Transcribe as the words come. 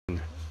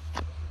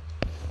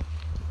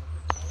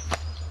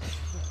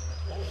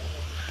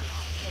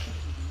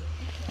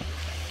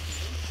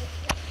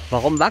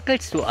Warum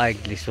wackelst du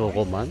eigentlich so,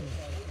 Roman?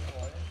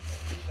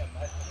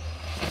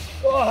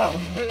 Oh,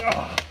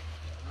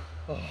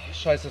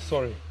 scheiße,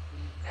 sorry.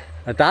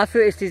 Na,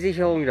 dafür ist die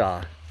Sicherung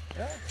da.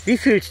 Wie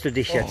fühlst du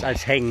dich jetzt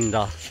als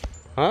Hängender?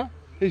 Ha?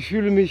 Ich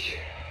fühle mich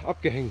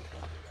abgehängt.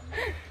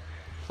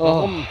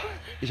 Warum?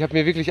 Ich habe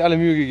mir wirklich alle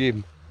Mühe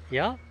gegeben.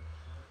 Ja?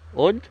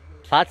 Und?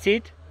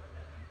 Fazit?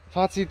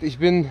 Fazit, ich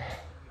bin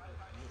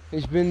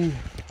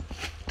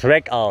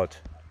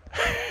Trackout.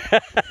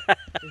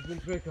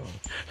 Trackout.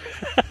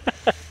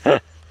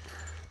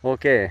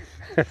 Okay.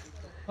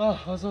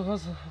 Was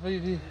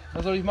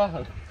soll ich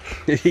machen?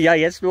 Ja,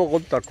 jetzt nur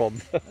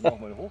runterkommen.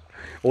 Nochmal hoch.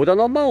 Oder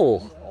nochmal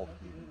hoch.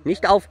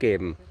 Nicht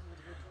aufgeben.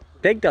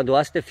 Denk dran, du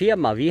hast eine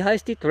Firma. Wie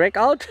heißt die?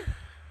 Trackout?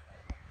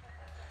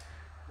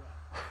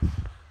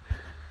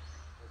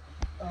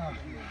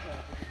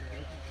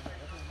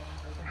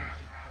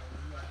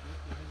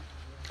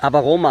 Aber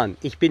Roman,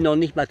 ich bin noch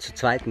nicht mal zu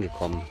zweiten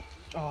gekommen.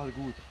 Ah,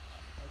 gut.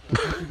 Das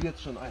fällt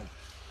jetzt schon ein.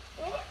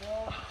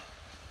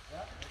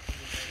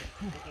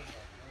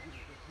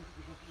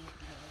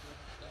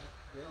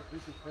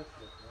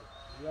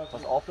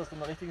 Pass auf, dass du an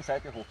der richtigen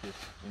Seite hochgehst.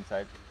 In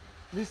Zeit.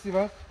 Wisst ihr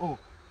was? Oh,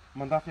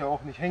 man darf ja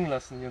auch nicht hängen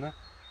lassen hier, ne?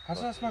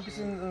 Kannst du das mal ein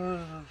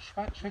bisschen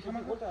schwächer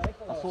machen?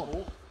 Ach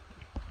so.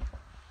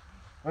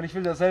 Weil ich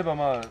will das selber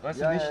mal, weißt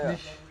Ja, du, nicht, ja, ja.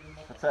 nicht.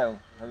 Verzeihung,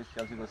 habe ich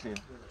ganz übersehen.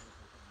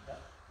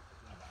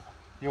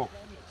 Jo,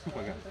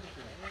 super geil.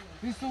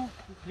 Siehst du,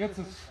 jetzt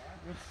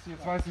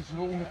weiß ich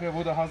so ungefähr,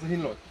 wo der Hase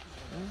hinläuft.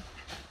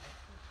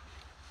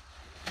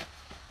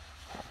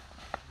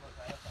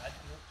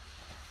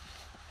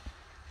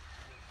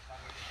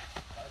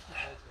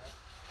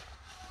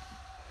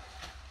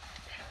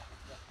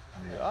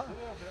 Ja,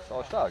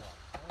 sau stark.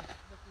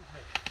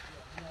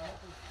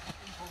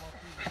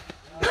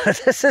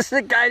 Das ist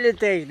eine geile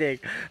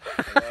Technik.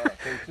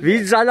 Wie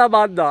ein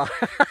Salamander.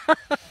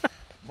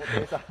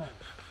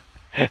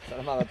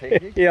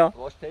 Technik, Ja.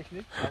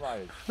 Rosttechnik, aber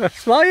halt.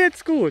 Das war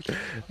jetzt gut.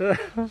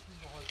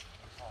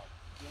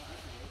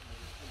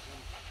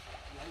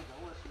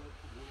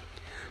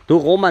 Du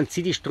Roman,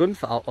 zieh die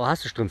Strümpfe aus. Oh,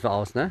 hast du Strümpfe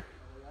aus, ne?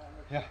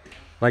 Ja.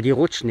 Weil die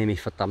rutschen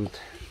nämlich verdammt.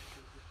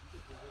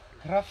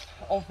 Kraft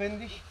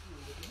aufwendig.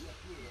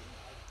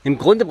 Im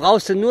Grunde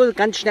brauchst du nur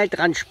ganz schnell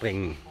dran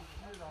springen.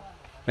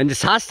 Wenn du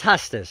es hast,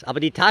 hast es. Aber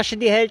die Tasche,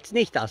 die hält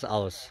nicht das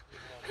aus.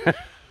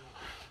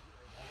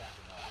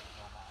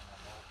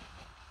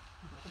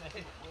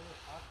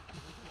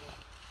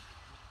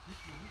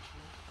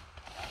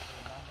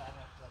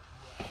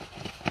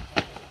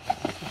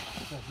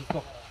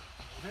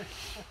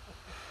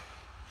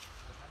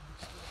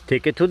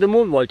 Ticket to the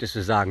Moon wolltest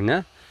du sagen,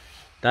 ne?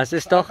 Das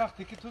ist doch Einfach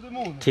Ticket to the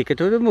Moon. Ticket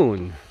to the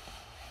Moon.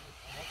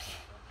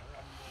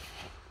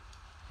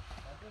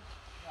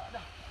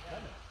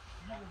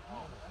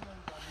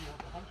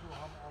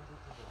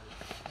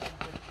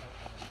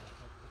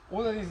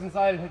 Ohne diesen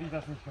Seil hätte ich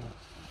das nicht gemacht.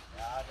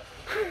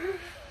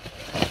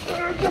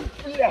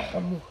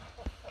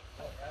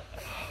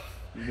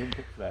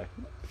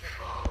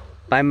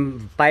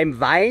 Beim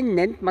Wein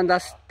nennt man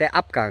das der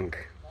Abgang.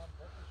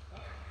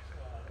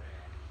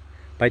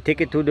 Bei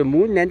Ticket to the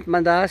Moon nennt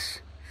man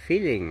das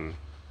Feeling.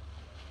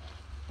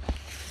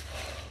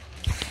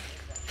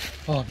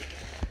 Oh,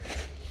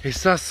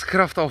 ist das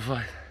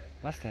Kraftaufwand?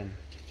 Was denn?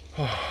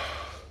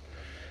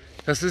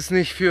 Das ist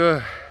nicht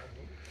für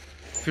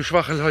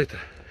schwache Leute.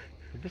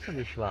 Du bist doch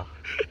nicht schwach.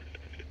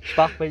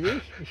 Schwach bin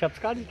ich? Ich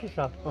hab's gar nicht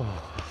geschafft. Oh.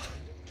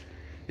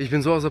 Ich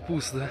bin so außer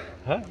Puste.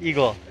 Hä?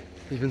 Igor?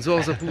 Ich bin so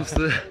außer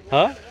Puste.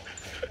 Hä?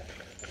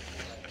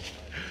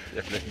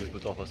 Ja, vielleicht müssen wir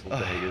doch was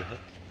runterhängen.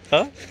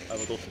 Hä?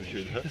 Aber trotzdem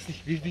schön. Hä? Das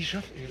nicht, wie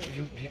schafft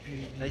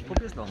Ja, ich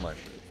probier's nochmal.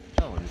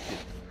 Schauen wir mal, wie es geht.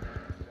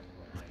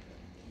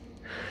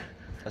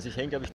 Also ich hänge, glaube ich,